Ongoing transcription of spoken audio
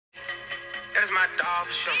my dog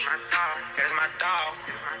for sure. Here's my dog.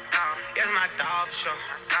 Here's my dog for sure.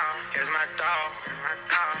 Here's my dog.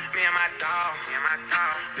 Me and my dog.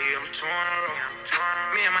 Lead them two in a row.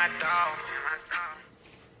 Me and my dog.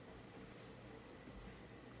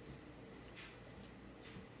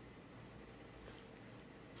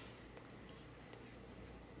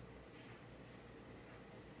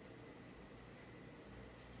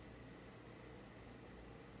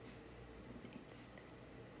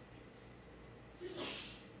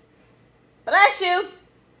 Bless you.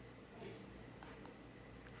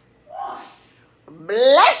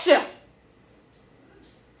 Bless you.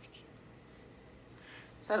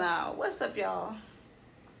 So now, what's up, y'all?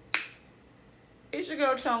 It's your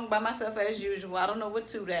girl Chong by myself as usual. I don't know what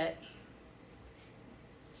to that.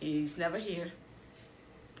 He's never here.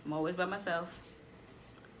 I'm always by myself.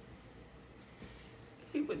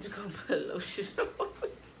 He went to go put lotion on.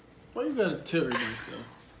 Why you gotta tell me this though?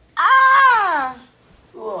 Ah!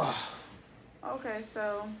 Ugh. Okay,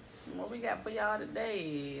 so what we got for y'all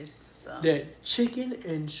today is some... That chicken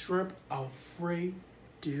and shrimp Alfredo.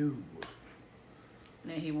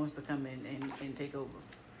 Now he wants to come in and take over.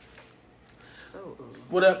 So...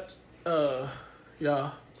 What up,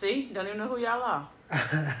 y'all? See? Don't even know who y'all are.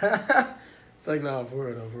 It's like, nah, for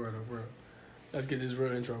real. Let's get this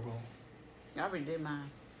real intro going. I already did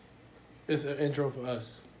mine. It's an intro for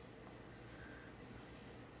us.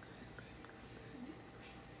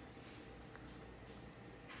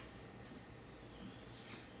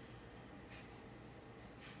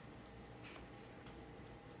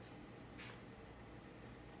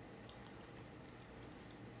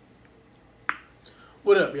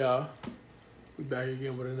 What up, y'all? We back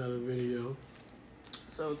again with another video.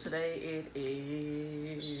 So today it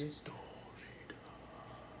is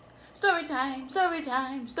story time. Story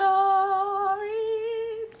time. So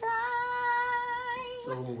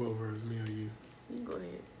we're gonna go over as me or you. You can go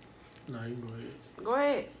ahead. Nah, you can go ahead. Go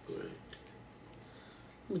ahead. Go ahead.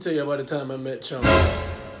 Let me tell you about the time I met Chunk.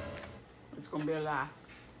 It's gonna be a lie.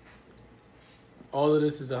 All of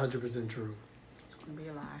this is 100% true. It's gonna be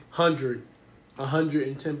a lie.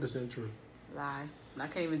 110% true. Lie. And I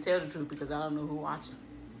can't even tell the truth because I don't know who watching.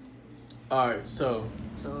 Alright, so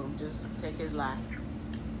just take his lie.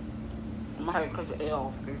 I'm gonna have to cut the L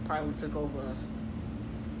off because he probably took over us.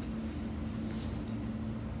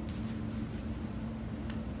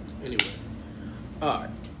 anyway. Alright.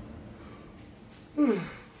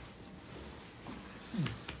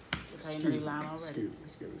 Excuse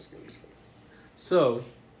me. So,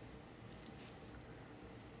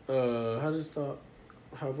 where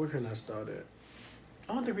can I start at?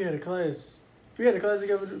 I don't think we had a class. We had a class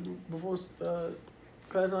together before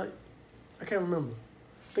class night? I can't remember.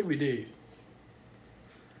 I think we did.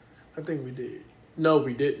 No,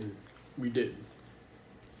 we didn't.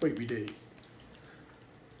 Wait, we did.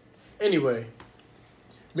 Anyway,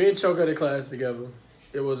 me and Choke had a class together.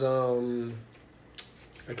 It was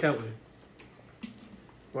accounting.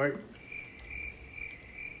 Right?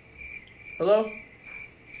 Hello?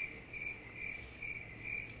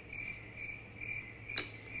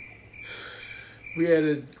 We had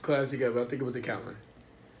a class together. I think it was accounting.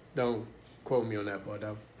 Don't quote me on that part.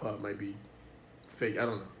 That part might be fake. I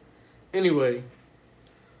don't know. Anyway,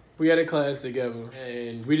 we had a class together,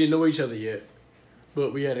 and we didn't know each other yet.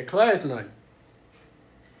 But we had a class night.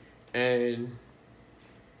 And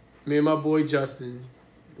me and my boy Justin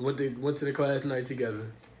went to the class night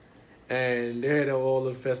together. And they had all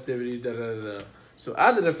the festivities, da-da-da-da. So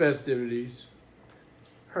after the festivities,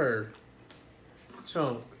 her,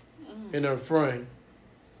 Chunk, and her friend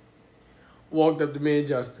walked up to me and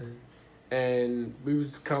Justin, and we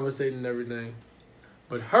was conversating and everything.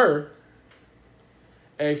 But her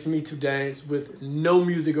asked me to dance with no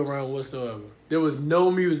music around whatsoever. There was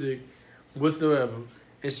no music whatsoever,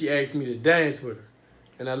 and she asked me to dance with her.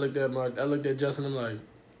 And I looked at Justin. I'm like,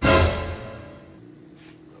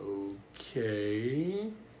 okay,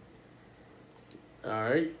 all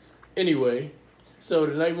right. Anyway, so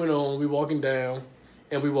the night went on. We walking down.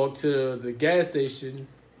 And we walked to the gas station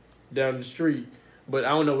down the street. But I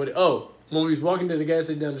don't know when we was walking to the gas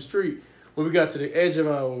station down the street, when we got to the edge of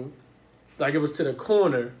it was to the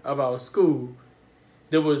corner of our school,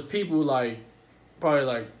 there was people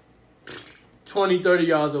probably 20, 30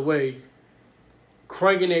 yards away,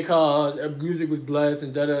 cranking their cars, music was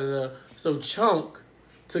blasting, da-da-da. So Chunk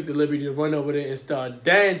took the liberty to run over there and start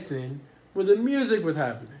dancing when the music was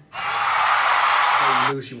happening.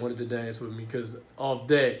 I knew she wanted to dance with me because of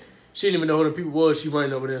that. She didn't even know who the people was. She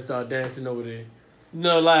ran over there and started dancing over there.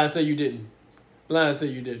 No, lie, say you didn't.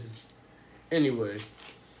 Anyway,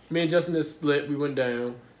 me and Justin had split. We went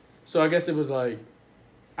down. So I guess it was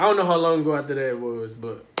I don't know how long ago after that it was,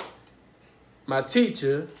 but my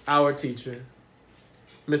teacher, our teacher,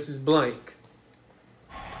 Mrs. Blank,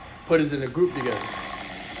 put us in a group together.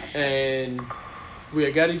 And we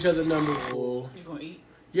had got each other number for... You gonna eat?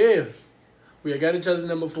 Yeah. We had got each other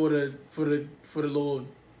number for the little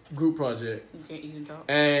group project. You can't eat it, dog.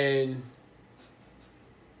 And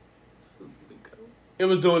it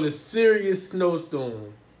was during a serious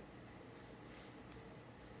snowstorm.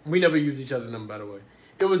 We never used each other's number, by the way.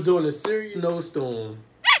 It was during a serious snowstorm,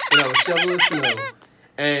 and I was shoveling snow,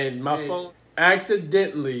 and my phone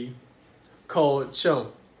accidentally called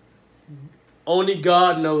Chunk. Only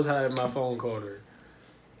God knows how my phone called her.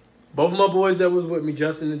 Both of my boys that was with me,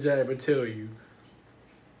 Justin and Jabber, tell you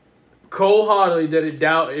cold-heartedly that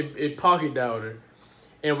it pocket dialed her.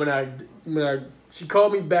 And when she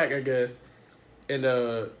called me back, I guess,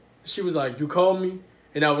 and she was like, "You called me?"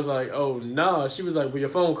 And I was like, "Oh, nah." She was like, "Well, your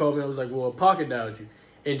phone called me." I was like, "Well, it pocket dialed you."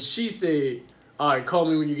 And she said, "All right, call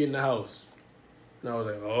me when you get in the house." And I was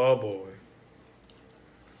like, "Oh boy."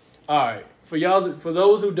 All right, for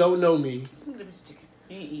those who don't know me, Some of this chicken.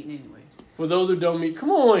 You ain't eating anyways. for those who don't know me, come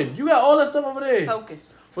on, you got all that stuff over there.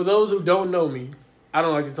 Focus. For those who don't know me, I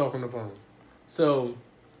don't like to talk on the phone. So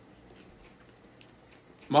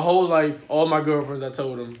my whole life, all my girlfriends, I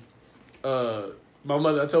told them, I told my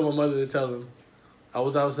mother to tell them I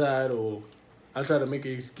was outside, or I try to make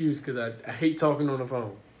an excuse because I hate talking on the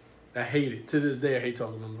phone. I hate it. To this day, I hate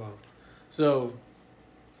talking on the phone. So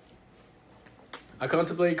I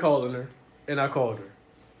contemplated calling her, and I called her.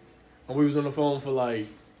 And we was on the phone for like,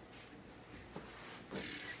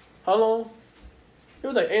 how long? It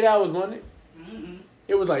was like 8 hours, wasn't it? Mm-mm.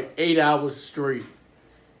 It was like 8 hours straight.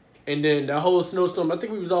 And then that whole snowstorm, I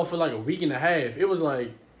think we was off for like a week and a half. It was like,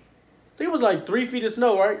 I think it was like 3 feet of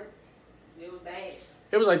snow, right? It was bad.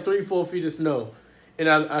 It was like 3-4 feet of snow. And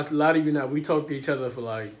I lie to you not, we talked to each other for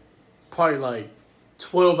like, probably like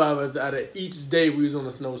 12 hours out of each day we was on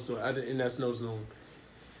a snowstorm, in that snowstorm.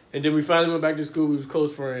 And then we finally went back to school. We was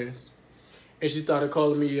close friends. And she started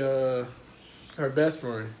calling me her best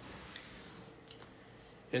friend.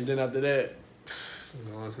 And then after that, you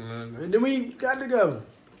know, and then we got together.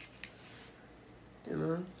 You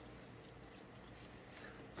know?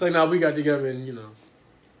 It's like, now we got together and, you know.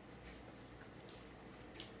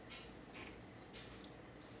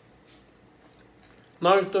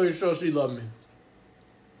 Long story short, she loved me.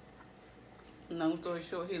 Long story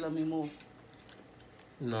short, he loved me more.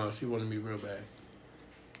 No, she wanted me real bad.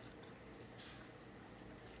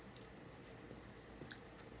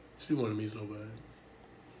 She wanted me so bad.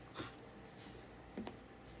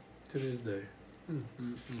 To this day.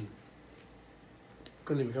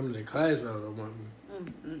 Couldn't even come to the class without her wanting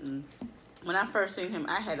me. When I first seen him,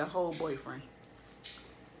 I had a whole boyfriend.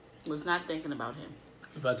 Was not thinking about him.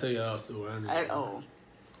 If I tell you our story, I know. At all.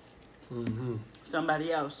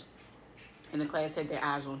 Somebody else in the class had their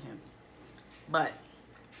eyes on him. But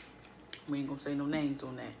we ain't gonna say no names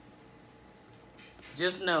on that.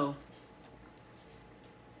 Just know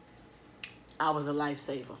I was a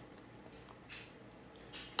lifesaver.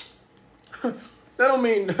 That don't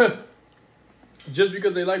mean just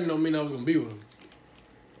because they like me don't mean I was gonna be with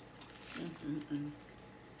them.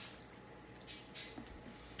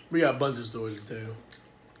 We got a bunch of stories to tell.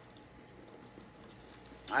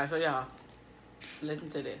 Alright, so y'all, listen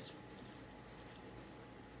to this.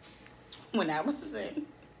 When I was in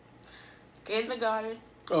kindergarten,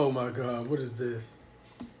 Oh my God, what is this?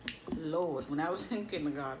 Lord, when I was in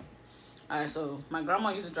kindergarten. Alright, so my grandma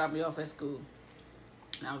used to drop me off at school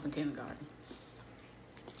when I was in kindergarten.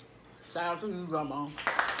 Shout out to you, Grandma.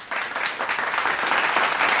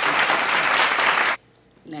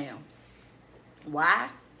 Now, why,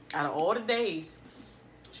 out of all the days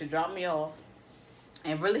she dropped me off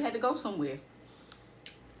and really had to go somewhere,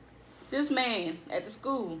 this man at the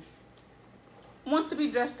school wants to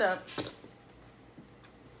be dressed up,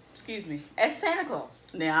 as Santa Claus.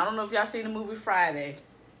 Now, I don't know if y'all seen the movie Friday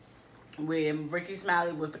where Ricky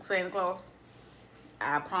Smiley was the Santa Claus.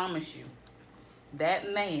 I promise you,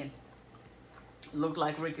 that man looked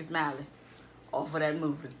like Ricky Smiley off of that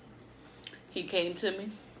movie. He came to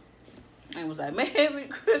me and was like, "Merry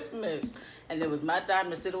Christmas." And it was my time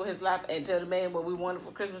to sit on his lap and tell the man what we wanted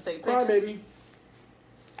for Christmas, take pictures. Cry, baby.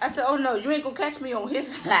 I said, "Oh no, you ain't gonna catch me on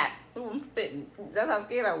his lap." That's how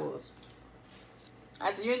scared I was.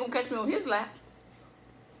 I said, "You ain't gonna catch me on his lap."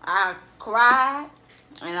 I cried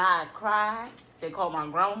and I cried. They called my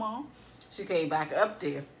grandma. She came back up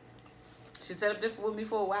there. She sat up there with me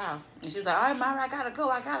for a while. And she was like, "All right, Myra, I gotta go.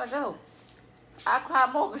 I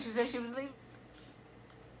cried more because she said she was leaving.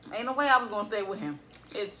 Ain't no way I was gonna stay with him.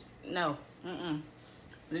 It's no.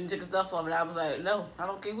 Then he took his stuff off, and I was like, no, I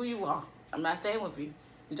don't care who you are. I'm not staying with you.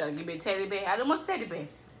 You trying to give me a teddy bear? I didn't want a teddy bear.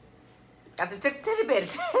 I said, take the teddy bear. The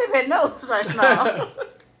teddy bear, no. It's like, no.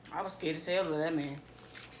 I was scared as hell of that man.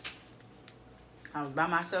 I was by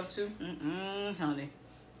myself, too. Honey.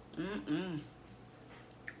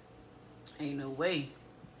 Ain't no way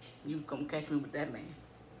you was gonna catch me with that man.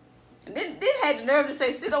 And then had the nerve to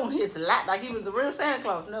say sit on his lap like he was the real Santa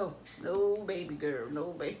Claus. No. No baby girl. No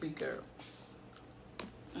baby girl.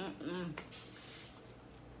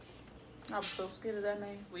 I was so scared of that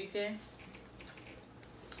man this weekend.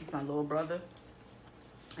 It's my little brother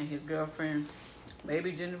and his girlfriend,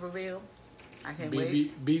 baby Jenniferville. I can't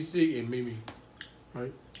wait. BC and Mimi.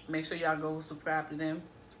 Right? Make sure y'all go subscribe to them.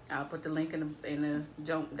 I'll put the link in the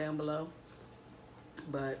junk down below.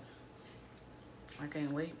 But I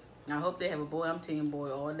can't wait. I hope they have a boy. I'm team boy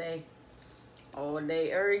all day. All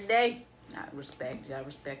day, every day. Not respect. You gotta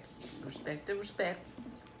respect the respect.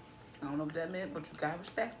 I don't know what that meant, but you gotta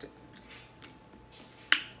respect it.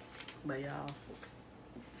 But y'all,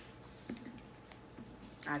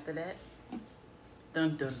 after that,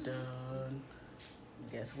 dun dun dun.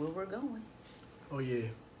 Guess where we're going? Oh yeah,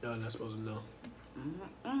 y'all not supposed to know.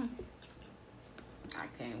 I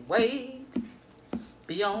can't wait.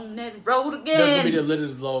 Be on that road again. That's gonna be the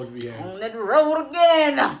latest vlog we have. On that road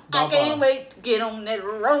again. Bye-bye. I can't wait to get on that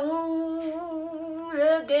road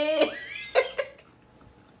again.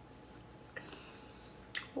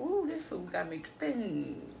 Ooh, this food got me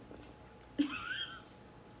tripping.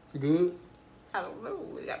 Good? I don't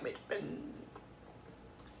know. It got me tripping.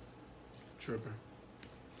 Tripping.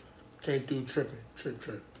 Can't do tripping.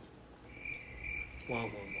 Trip. Wow.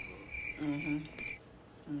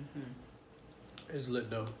 It's lit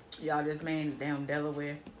though. Y'all, this man down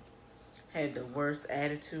Delaware had the worst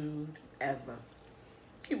attitude ever.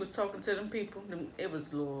 He was talking to them people. It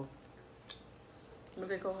was little, what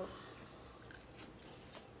they call it?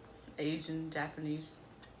 Asian, Japanese,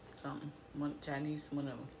 something. Chinese,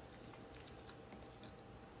 whatever.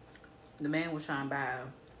 The man was trying to buy a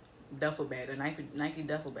duffel bag, a Nike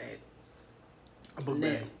duffel bag. A book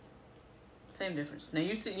bag. Same difference. Now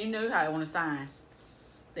you know how on the signs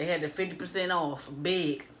they had the 50% off,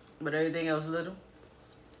 big, but everything else little.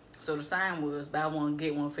 So the sign was buy one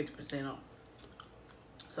get one 50% off.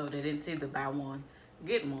 So they didn't see the buy one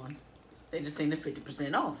get one. They just seen the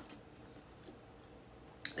 50% off.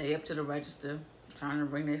 They up to the register trying to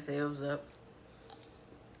bring themselves up.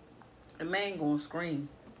 The man gonna scream.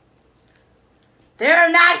 They're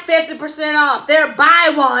not 50% off. They're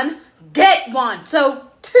buy one, get one. So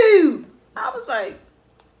 2. I was like.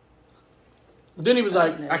 Then he was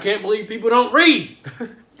like, I can't believe people don't read.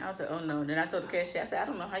 I was like, oh no. Then I told the cashier, I said, I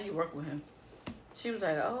don't know how you work with him. She was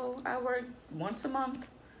like, oh, I work once a month.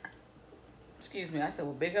 Excuse me. I said,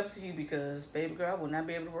 well, big ups to you because, baby girl, I would not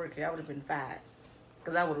be able to work here. I would have been fired.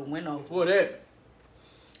 Because I would have went off. Before that,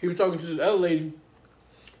 he was talking to this other lady.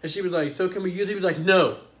 And she was like, so can we use it? He was like,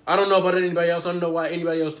 no. I don't know about anybody else. I don't know why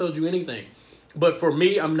anybody else told you anything. But for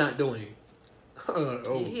me, I'm not doing it. Yeah,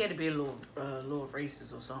 he had to be a little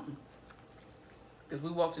racist or something. Because we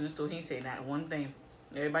walked in the store, he didn't say not one thing.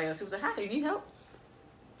 Everybody else, he was like, hi, you need help?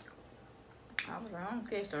 I was like, I don't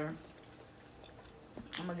care, sir.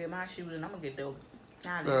 I'm going to get my shoes and I'm going to get dope.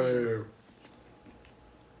 Nah,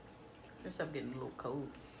 this stuff getting a little cold.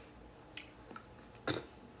 It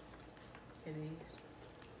is.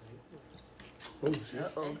 Oh, shit.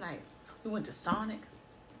 Uh-oh. Like, we went to Sonic.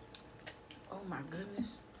 Oh, my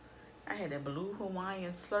goodness. I had that blue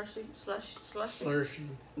Hawaiian slushy. Slurshie.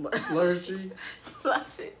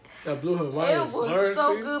 That blue It Hawaiian was slurshie.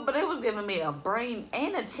 so good, but it was giving me a brain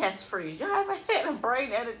and a chest freeze. Y'all ever had a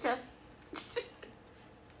brain and a chest?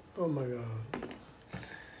 Oh, my God.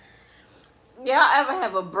 Y'all ever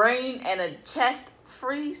have a brain and a chest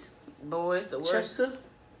freeze? Boy, it's the worst. Chester?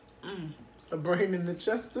 A brain in the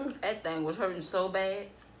Chester? That thing was hurting so bad.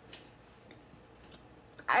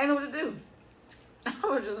 I didn't know what to do. I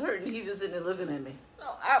was just hurting. He just sitting there looking at me.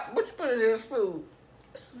 Oh, what you put in this food?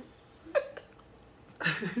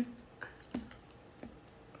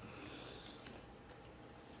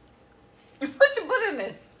 What you put in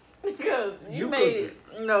this? Because you made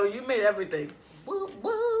you made everything. Woo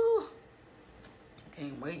woo.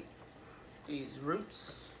 Can't wait. These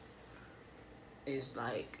roots is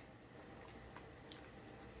like,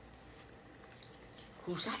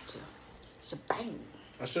 who shot you? Shabang.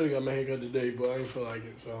 I should have got my haircut today, but I didn't feel like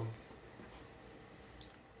it, so.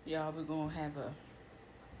 Y'all, we're gonna have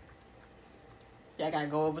y'all gotta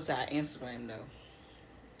go over to our Instagram though.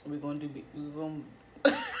 We're gonna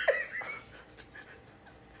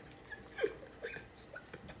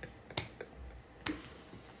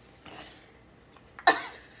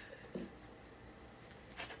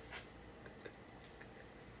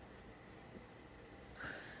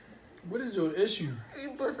What is your issue? You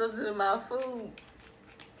put something in my food.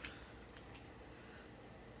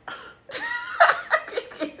 I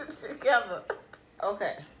can't get it together.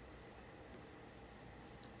 Okay.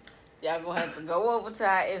 Y'all gonna have to go over to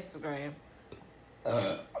our Instagram.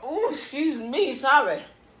 Oh, excuse me. Sorry.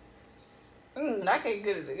 I can't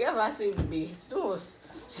get it together. I seem to be stores.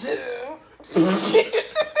 Excuse me.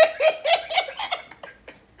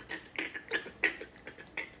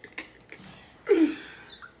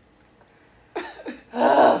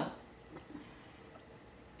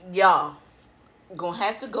 Y'all gonna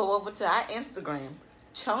have to go over to our Instagram,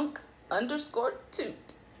 chunk_toot.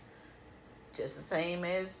 Just the same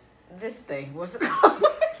as this thing. What's it called?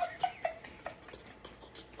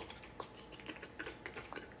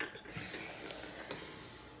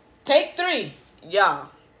 Take 3, y'all.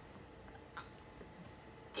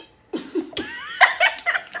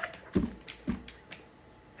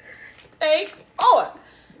 Take 4.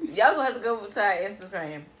 Y'all gonna have to go over to our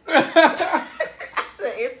Instagram. I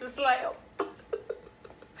said Insta slam.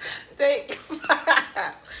 Take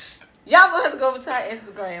 5. Y'all gonna have to go over to our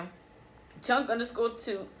Instagram,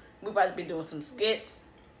 chunk_toot. We about to be doing some skits.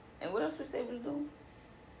 And what else we say we was doing?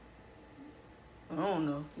 I don't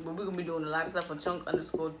know. But we're gonna be doing a lot of stuff on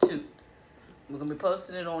chunk_toot. We're gonna be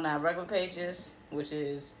posting it on our regular pages, which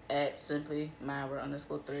is at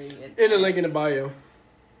simply_Myra_3. In the link in the bio.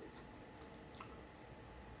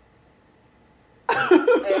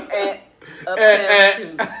 At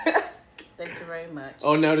Uptown 2. Thank you very much.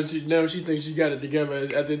 Oh, now she thinks she got it together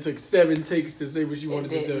after it took 7 takes to say what she wanted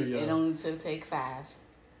to tell y'all. It only took take 5.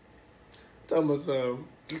 Tell me some.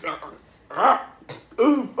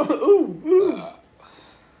 Ooh.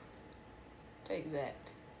 Take that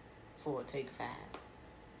for take 5.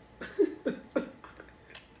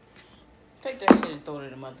 Take that shit and throw it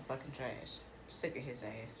in the motherfucking trash. Sick of his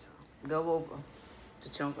ass. Go over to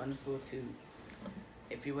chunk_toot.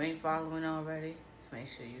 If you ain't following already, make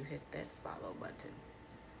sure you hit that follow button.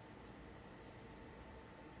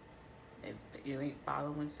 If you ain't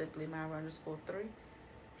following Simply Myra_3,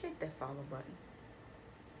 hit that follow button.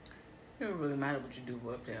 It don't really matter what you do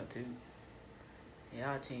Uptown 2.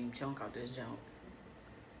 Y'all team chunk out this junk.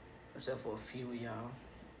 Except for a few of y'all.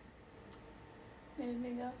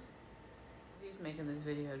 Anything else? He's making this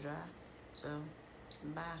video dry. So,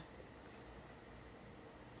 bye.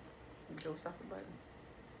 Go stop the button.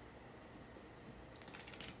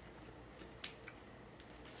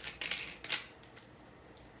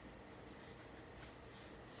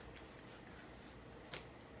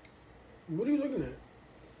 What are you looking at?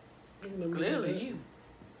 Clearly, you.